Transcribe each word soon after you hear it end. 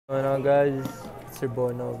What's going on, guys? It's your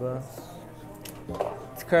boy Nova.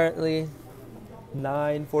 It's currently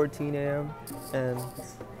 9:14 a.m. and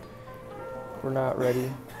we're not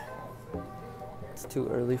ready. It's too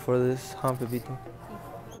early for this, huh, Pepito?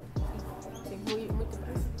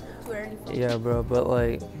 Yeah, bro, but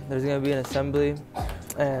like, there's gonna be an assembly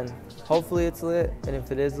and hopefully it's lit, and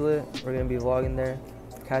if it is lit, we're gonna be vlogging there.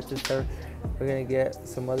 Catch us there. We're gonna get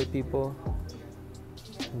some other people.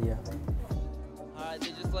 Yeah. Alright,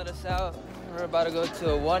 they just let us out. We're about to go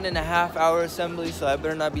to a 1.5 hour assembly, so I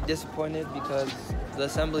better not be disappointed because the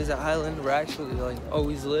assemblies at Highland were actually like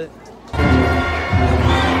always lit.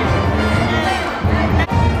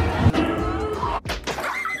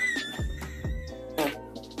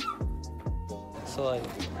 So like,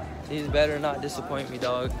 these better not disappoint me,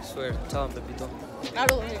 dog. I swear. Tell him, Pepito.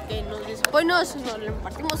 Claro, que nos después nos le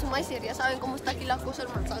partimos su maíz y ya saben cómo está aquí la cosa el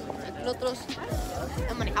Manzano. Nosotros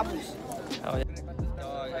la manejamos. Oh, yeah.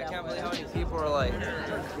 Dog, I can't believe how many people are like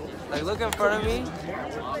look in front of me.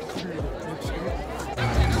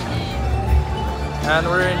 And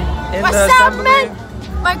we're in What's the up, assembly. man?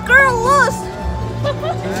 My girl lost.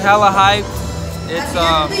 It's hella hype. It's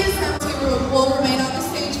will remain on the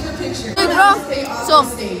stage for pictures. Hey, bro. So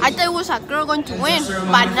I thought it was a girl going to win,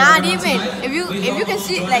 but not even. If you can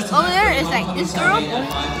see, like over there, it's like this girl.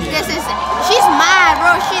 This is she's mad,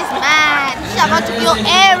 bro. She's mad. She's about to kill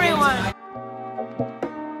everyone.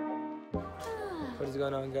 What is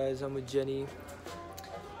going on, guys? I'm with Jenny.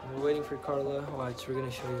 We're waiting for Carla. Watch, we're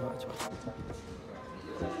gonna show you. Watch.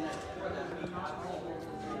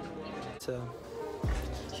 So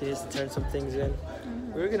she needs to turn some things in.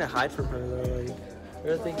 We were gonna hide from her though. Like, we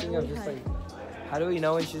were thinking of just like, how do we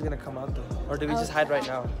know when she's gonna come out though? Or do we just hide right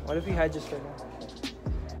now? What if we hide just right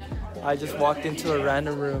now? I just walked into a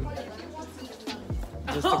random room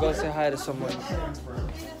just to go say hi to someone.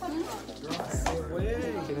 For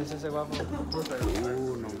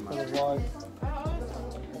the vlog.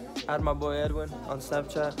 Add my boy Edwin on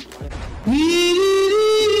Snapchat.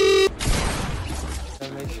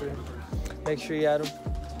 And make sure you add him.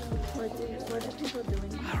 What are people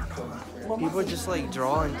doing? I don't know. People just like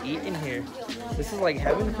draw and eat in here. This is like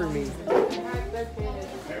heaven for me.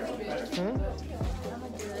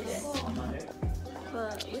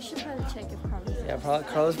 But we should probably check if Carla's. Yeah,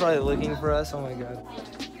 Carla's probably looking for us. Oh my god.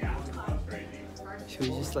 Should we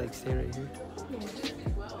just like stay right here?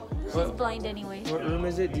 She's blind anyway. What room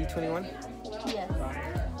is it? D21? Yes.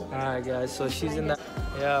 Alright guys, so she's in that.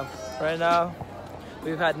 Yeah, right now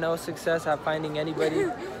we've had no success at finding anybody.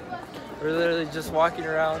 We're literally just walking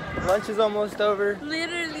around. Lunch is almost over.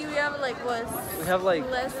 Literally, we have like what? We have like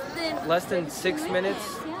less than 6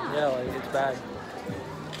 minutes. Yeah, like it's bad.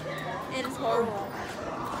 And it's horrible.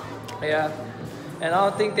 Yeah, and I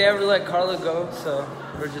don't think they ever let Carla go, so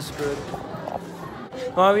we're just screwed.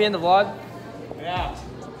 Want to be in the vlog? Yeah.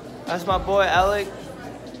 That's my boy Alec.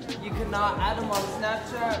 You cannot add him on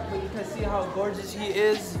Snapchat, but you can see how gorgeous he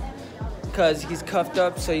is because he's cuffed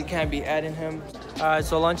up, so you can't be adding him. Alright,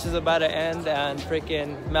 so lunch is about to end, and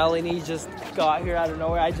freaking Melanie just got here out of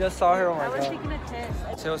nowhere. I just saw her. Oh my god. I was taking a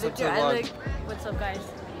test. Say what's up to the vlog. What's up, guys?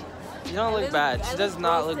 You don't look bad. She does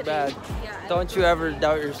not look bad. Don't you ever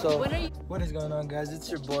doubt yourself. What is going on, guys? It's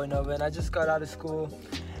your boy Nova, and I just got out of school,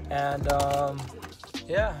 and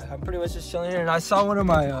yeah, I'm pretty much just chilling here. And I saw one of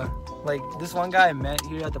my like this one guy I met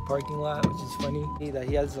here at the parking lot, which is funny that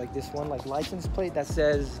he has like this one like license plate that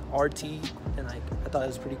says RT, and like I thought it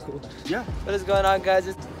was pretty cool. Yeah. What is going on,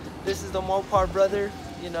 guys? This is the Mopar brother.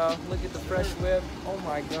 You know, look at the fresh whip. Oh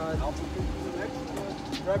my god.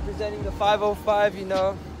 Representing the 505. You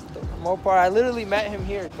know. Mopar, I literally met him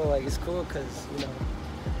here, but like it's cool because you know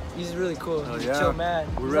he's really cool. He's a chill man.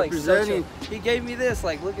 We're representing. Like, he gave me this.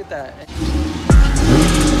 Like, look at that.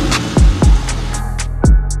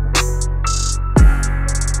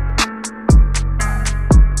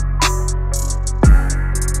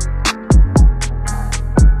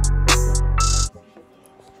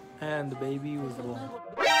 And the baby was born.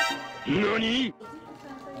 Nani?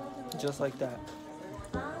 Just like that.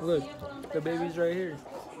 Look, the baby's right here.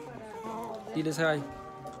 Eat us hi.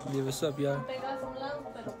 Give us up, y'all.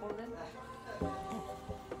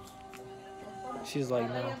 She's like,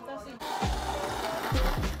 no.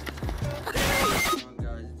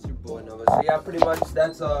 Guys, it's your boy Nova. So yeah, pretty much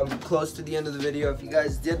that's close to the end of the video. If you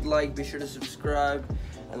guys did like, be sure to subscribe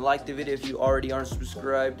and like the video if you already aren't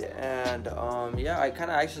subscribed. And yeah, I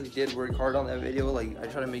kind of actually did work hard on that video. Like, I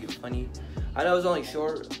tried to make it funny. I know it was only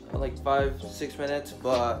short, like 5-6 minutes,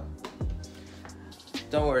 but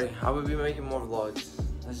don't worry, I will be making more vlogs.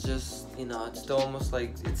 It's just, you know, it's still almost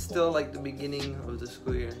like, it's still like the beginning of the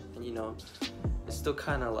school year, and you know, it's still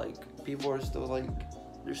kind of like, people are still like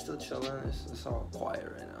they're still chilling. It's all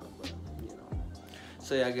quiet right now, but you know.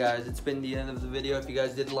 So yeah, guys, it's been the end of the video. If you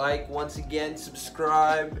guys did like, once again,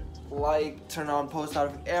 subscribe, like, turn on post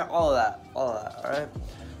notifications, all of that, all right.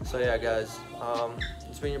 So yeah, guys,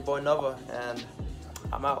 it's been your boy Nova, and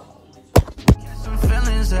I'm out. Some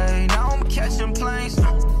feelings, now I'm catching planes.